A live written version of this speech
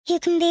You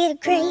can be the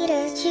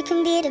greatest, you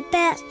can be the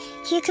best.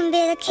 You can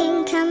be the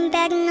king, come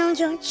begging on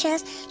your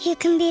chest. You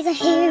can be the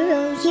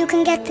hero, you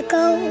can get the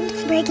gold.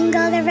 Breaking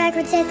all the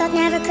records they thought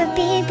never could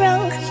be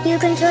broke. You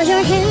can throw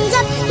your hands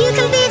up, you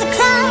can be the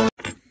clown.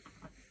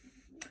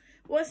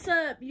 What's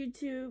up,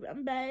 YouTube?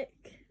 I'm back.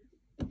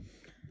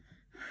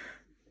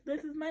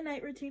 This is my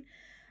night routine.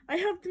 I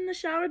hopped in the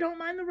shower, don't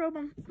mind the robe,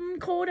 I'm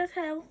cold as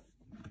hell.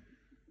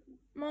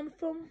 I'm on the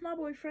phone with my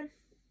boyfriend.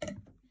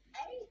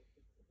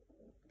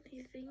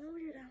 He's being a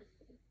weirdo.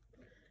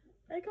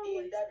 Like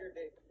always.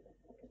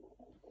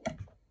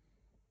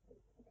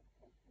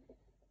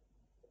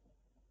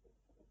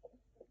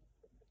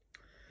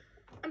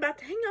 I'm about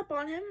to hang up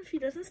on him if he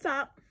doesn't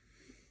stop.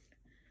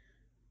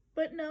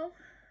 But no,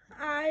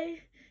 I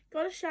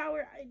got a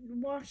shower, I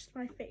washed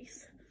my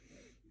face.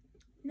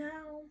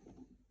 Now,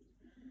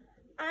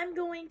 I'm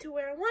going to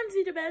wear a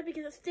onesie to bed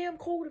because it's damn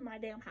cold in my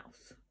damn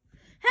house.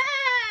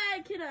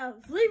 Hey,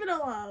 kiddos, leave it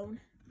alone.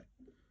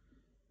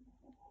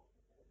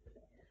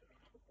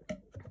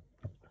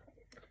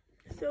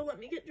 So let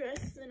me get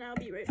dressed and I'll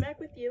be right back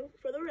with you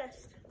for the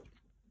rest.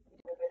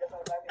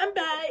 I'm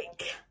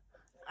back.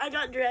 I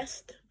got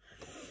dressed.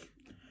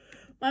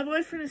 My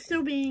boyfriend is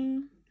still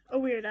being a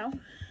weirdo,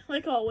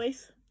 like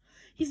always.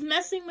 He's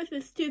messing with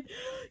his tooth.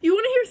 You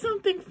want to hear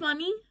something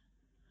funny?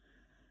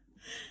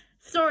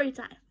 Story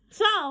time.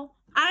 So,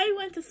 I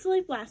went to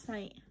sleep last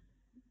night.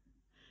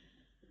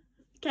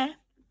 Okay.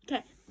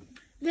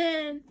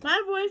 Then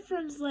my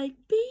boyfriend's like,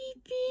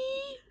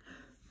 baby.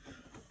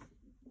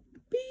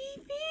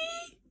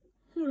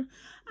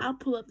 I'll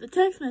pull up the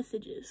text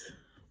messages.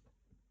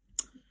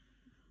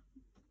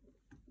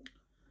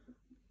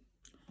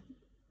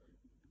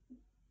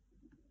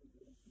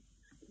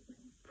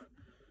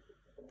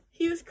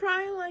 He was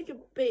crying like a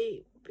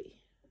baby.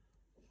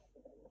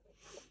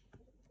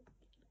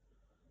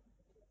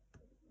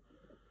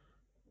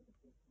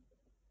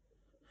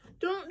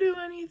 Don't do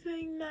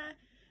anything that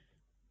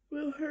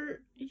will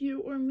hurt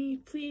you or me.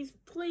 Please,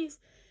 please.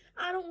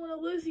 I don't want to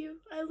lose you.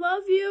 I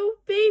love you,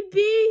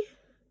 baby.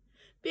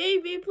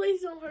 Baby,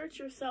 please don't hurt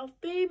yourself.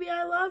 Baby,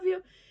 I love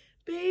you.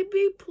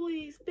 Baby,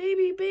 please.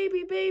 Baby,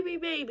 baby, baby,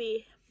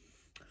 baby.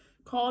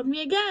 Called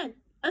me again.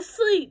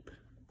 Asleep.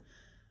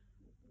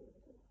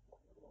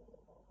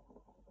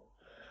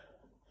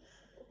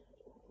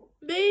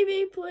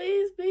 Baby,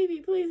 please.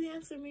 Baby, please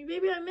answer me.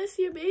 Baby, I miss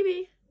you,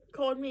 baby.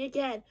 Called me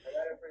again.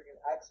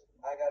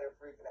 I got a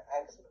freaking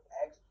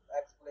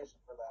explanation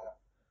for that.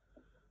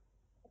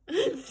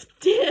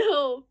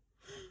 Still.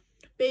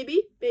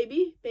 Baby,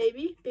 baby,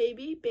 baby,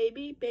 baby,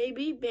 baby,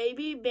 baby,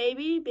 baby,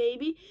 baby,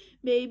 baby,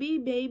 baby,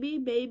 baby,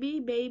 baby,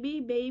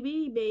 baby,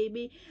 baby,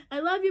 baby. I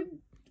love you.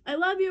 I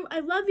love you. I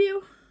love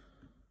you.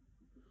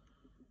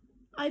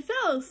 I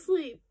fell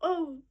asleep.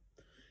 Oh,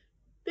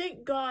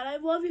 thank God. I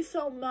love you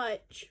so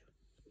much.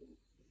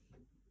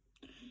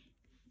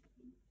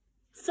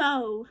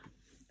 So,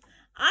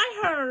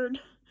 I heard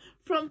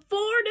from 4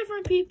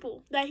 different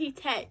people that he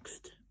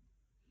texted.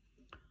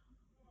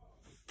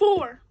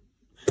 4.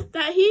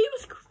 That he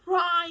was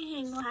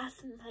crying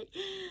last night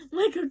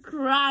like a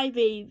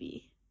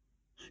crybaby.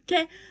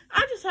 Okay,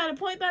 I just had to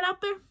point that out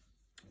there.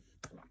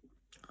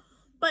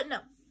 But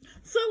no.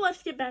 So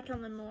let's get back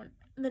on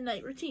the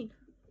night routine.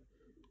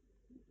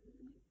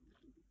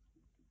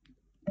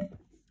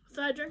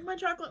 So I drank my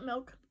chocolate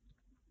milk.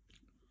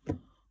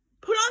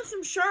 Put on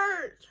some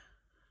shirt.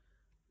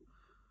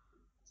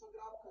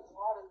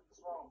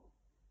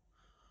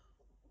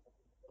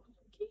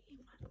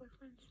 My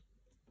boyfriend's.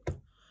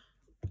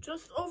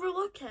 Just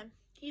overlook him.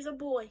 He's a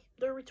boy.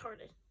 They're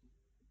retarded.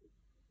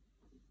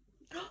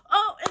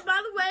 Oh, and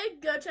by the way,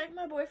 go check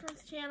my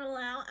boyfriend's channel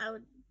out. I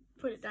would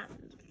put it down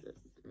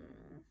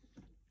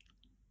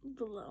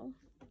below.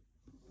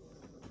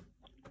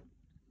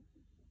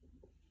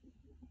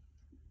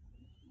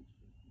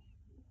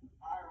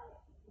 Oh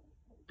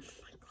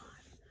my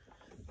God.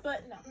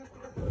 But no.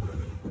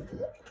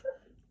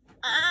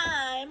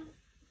 I'm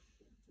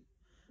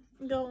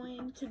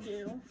going to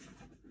do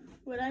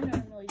what I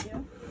normally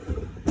do.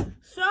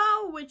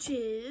 So, which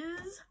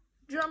is,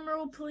 drum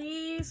roll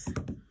please.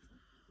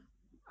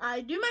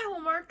 I do my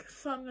homework,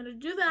 so I'm going to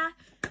do that.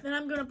 Then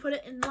I'm going to put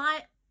it in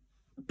light.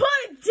 Put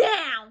it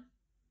down!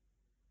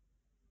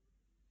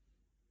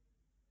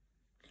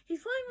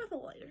 He's playing with a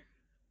lighter.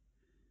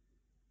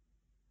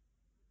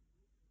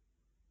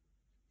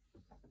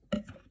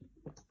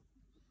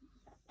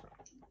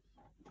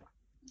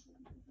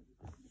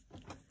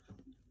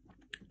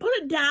 Put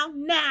it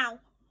down now.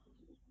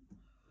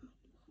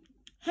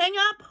 Hang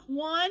up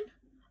 1.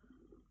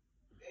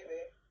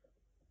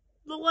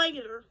 The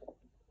lighter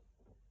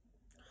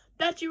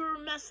that you were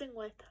messing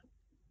with.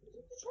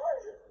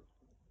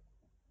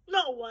 No,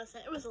 it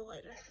wasn't. It was a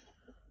lighter.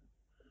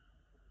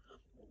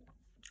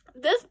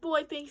 This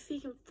boy thinks he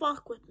can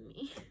fuck with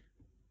me.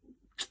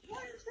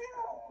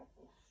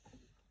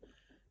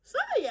 So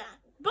yeah,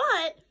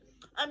 but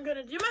I'm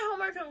gonna do my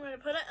homework. I'm gonna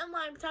put it in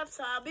Lime Top.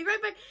 So I'll be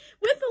right back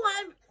with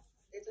the live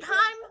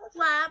time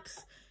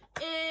lapse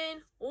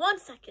in 1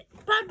 second.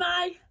 Bye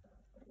bye.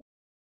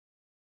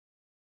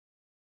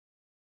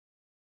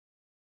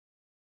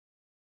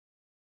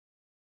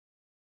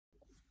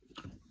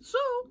 So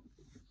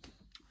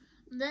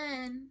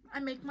then I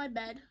make my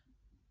bed.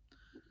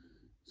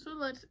 So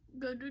let's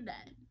go do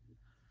that.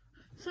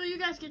 So you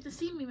guys get to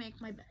see me make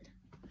my bed.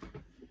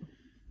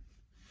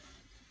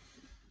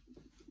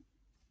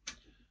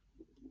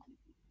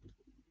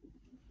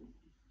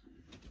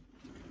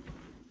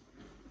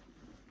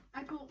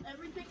 I pull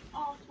everything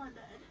off my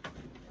bed.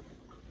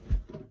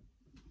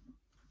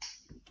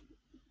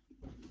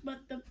 But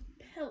the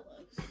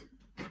pillows.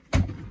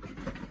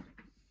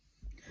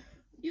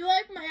 You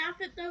like my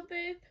outfit though,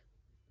 babe?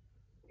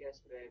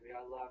 Yes, baby,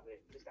 I love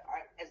it. Is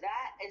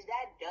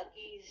that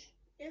duckies?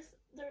 Yes,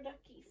 they're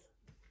duckies.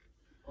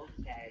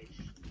 Okay.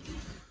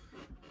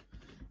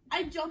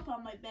 I jump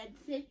on my bed,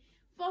 say,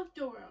 fuck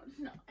Dora.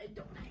 No, I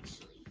don't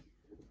actually.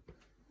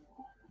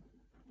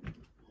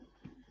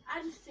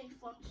 I just say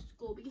fuck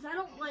school because I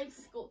don't like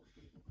school.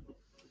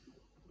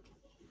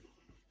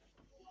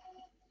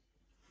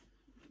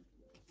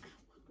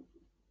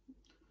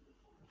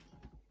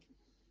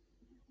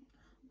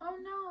 Oh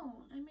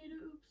no, I made a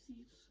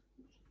oopsies.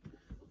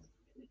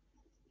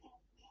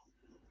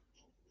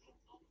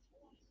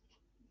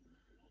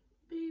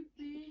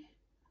 Baby.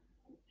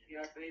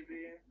 Yeah,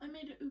 baby. I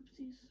made a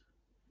oopsies.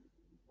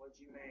 What'd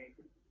you make?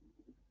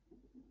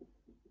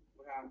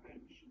 What happened?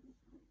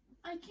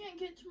 I can't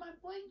get to my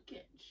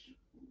blankets.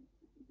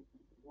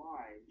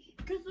 Why?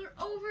 Because they're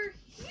over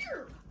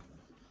here.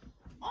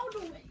 All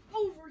the way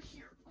over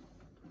here.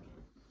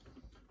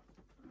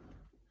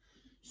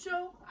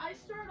 So I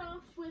start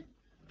off with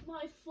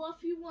my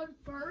fluffy one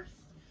first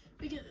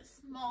because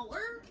it's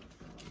smaller.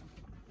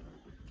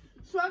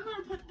 So I'm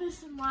going to put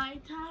this in my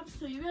tab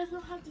so you guys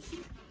don't have to see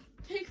it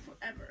take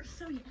forever.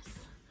 So yes.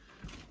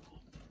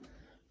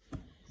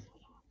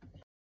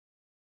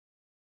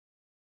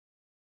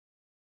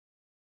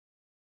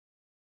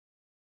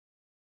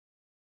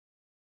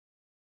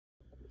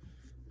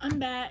 I'm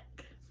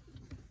back.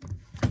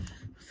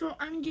 So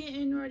I'm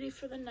getting ready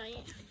for the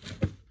night.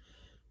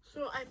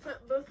 So I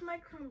put both my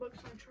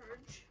Chromebooks on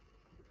charge.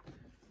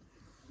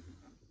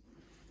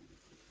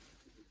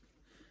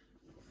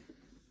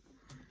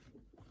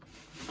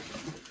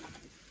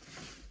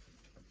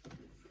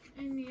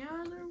 And the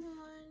other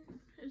one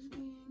is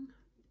being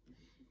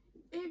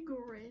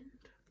ignorant.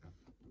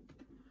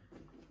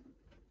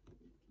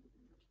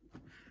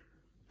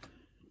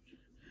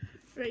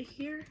 Right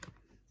here.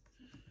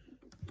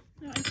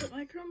 Now I put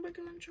my Chromebook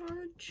on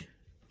charge.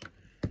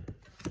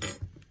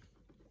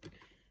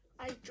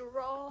 I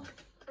draw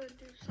or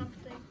do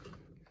something.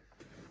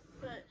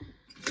 But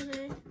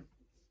today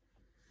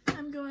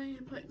I'm going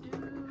to put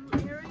new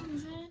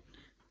earrings in.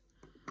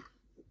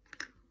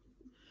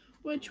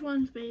 Which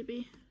ones,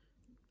 baby?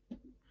 The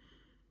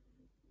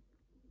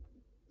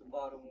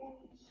bottom ones.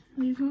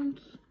 These ones?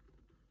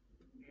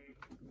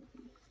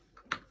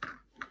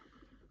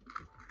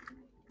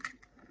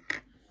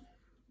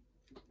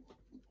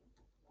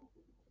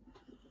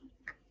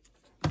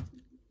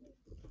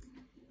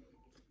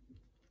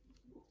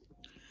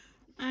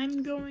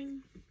 I'm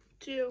going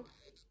to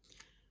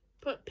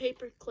put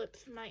paper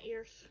clips in my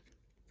ears.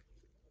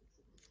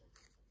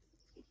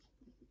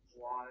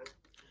 Why?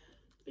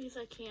 Because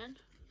I can.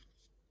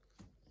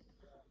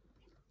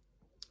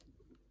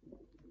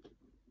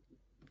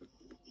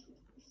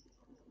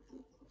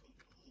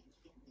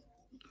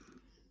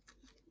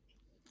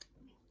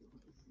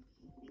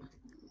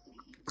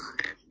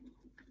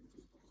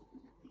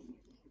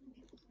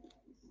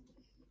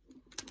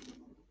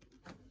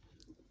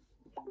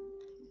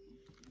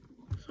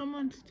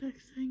 Someone's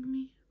texting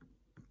me.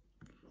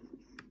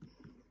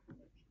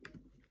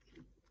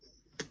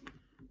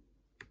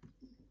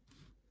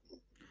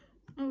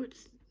 Oh,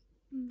 it's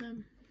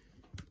them.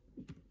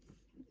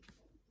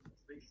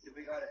 Do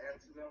we gotta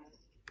answer them?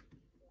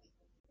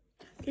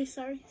 Okay,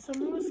 sorry.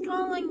 Someone was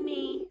calling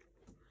me.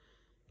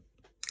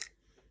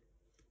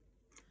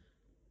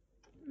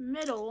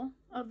 Middle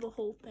of the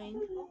whole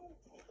thing.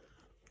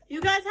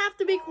 You guys have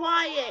to be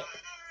quiet.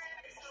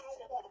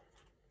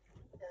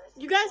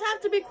 You guys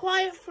have to be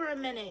quiet for a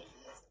minute.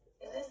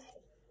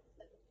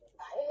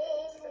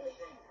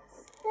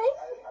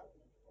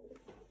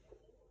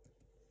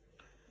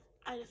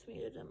 I just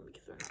muted them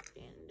because they're not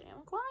being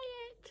damn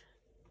quiet.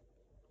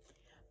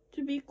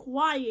 To be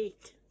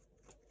quiet.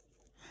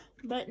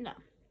 But no.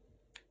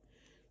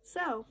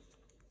 So,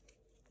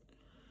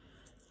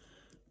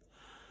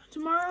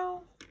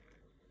 tomorrow,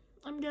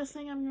 I'm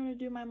guessing I'm going to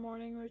do my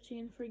morning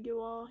routine for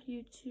you all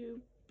YouTube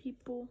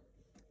people.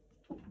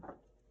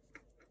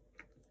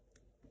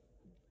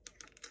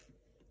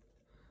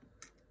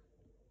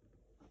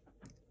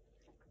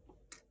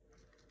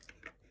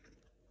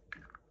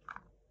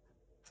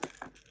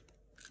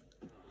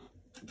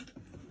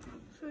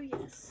 So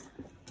yes,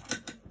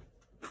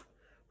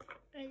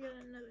 I got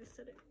another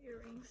set of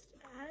earrings to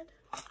add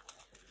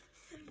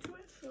into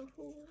it, so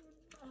hold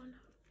on.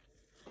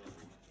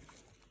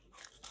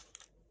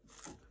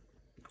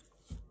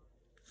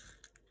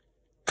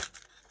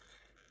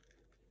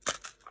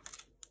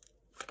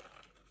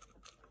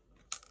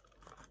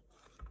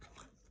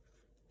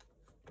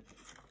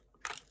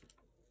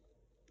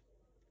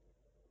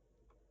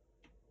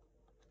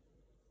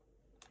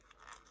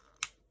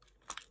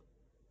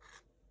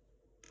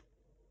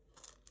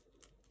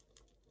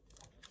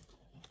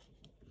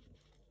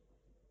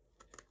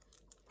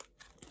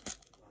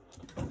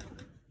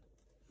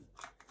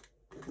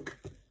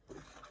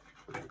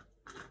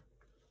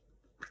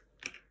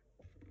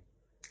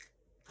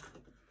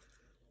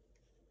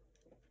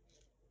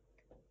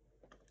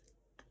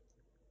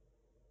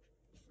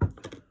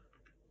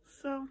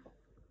 So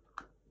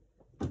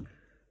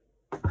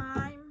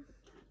I'm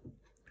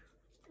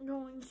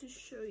going to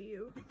show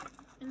you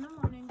in the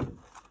morning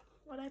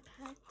what I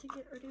packed to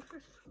get ready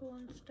for school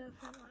and stuff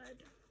and what I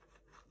do.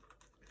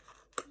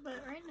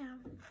 But right now,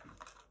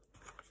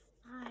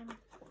 I'm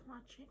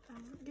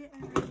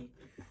getting ready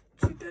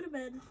to go to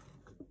bed.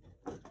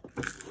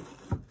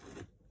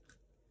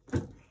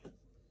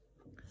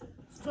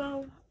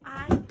 So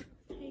I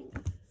take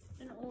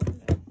an old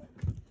notebook.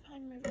 I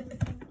move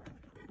everything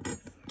around.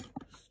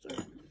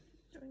 Start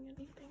doing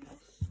anything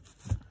else.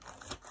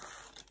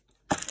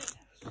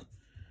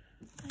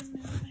 I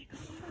move my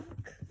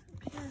notebook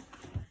up here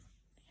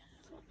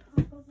and on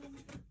top of them.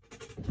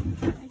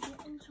 I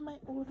get into my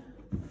old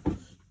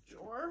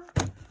drawer.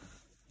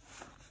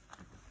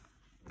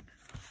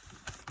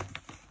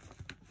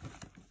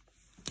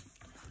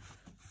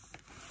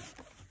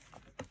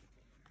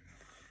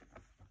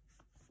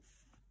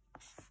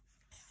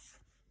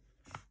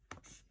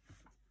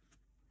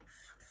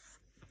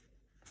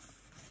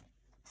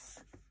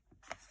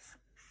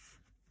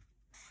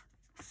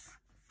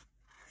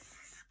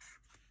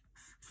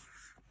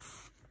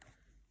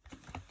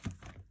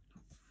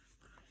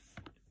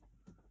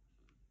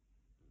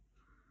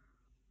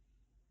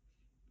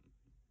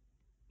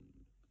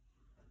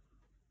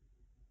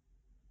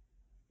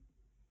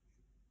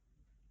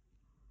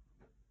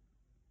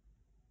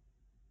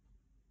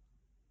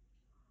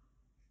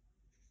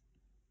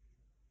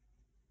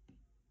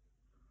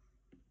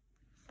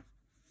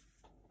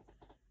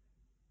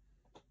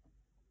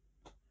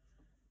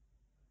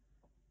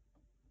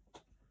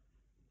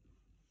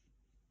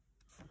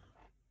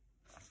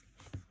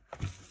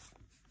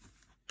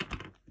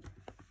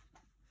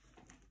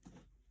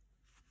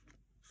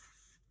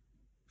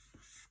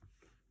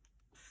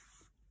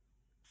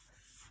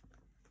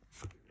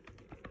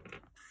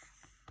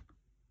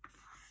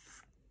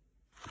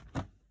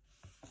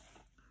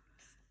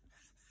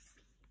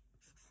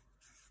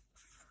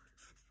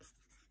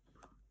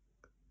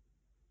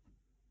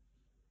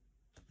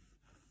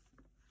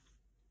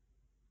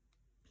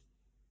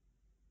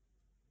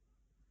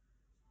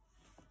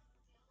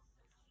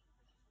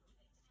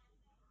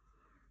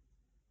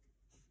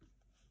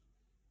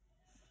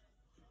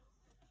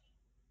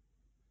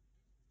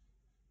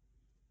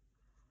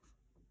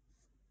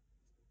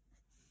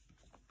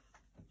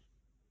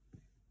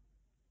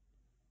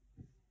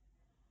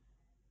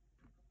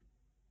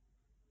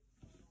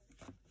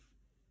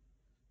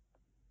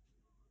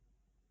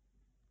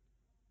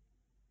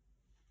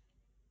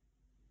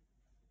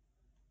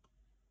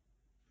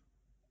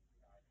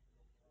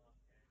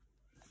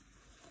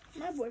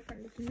 My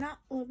boyfriend does not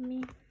love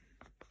me.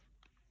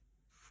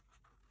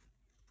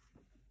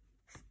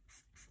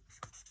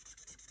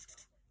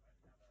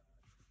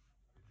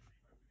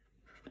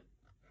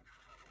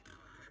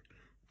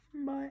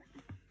 But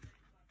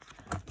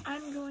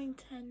I'm going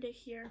to end it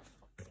here.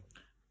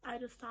 I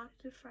just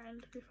talked to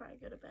friends before I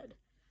go to bed.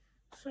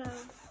 So,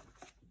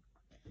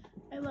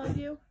 I love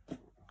you.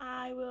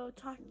 I will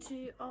talk to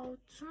you all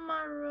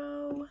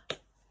tomorrow.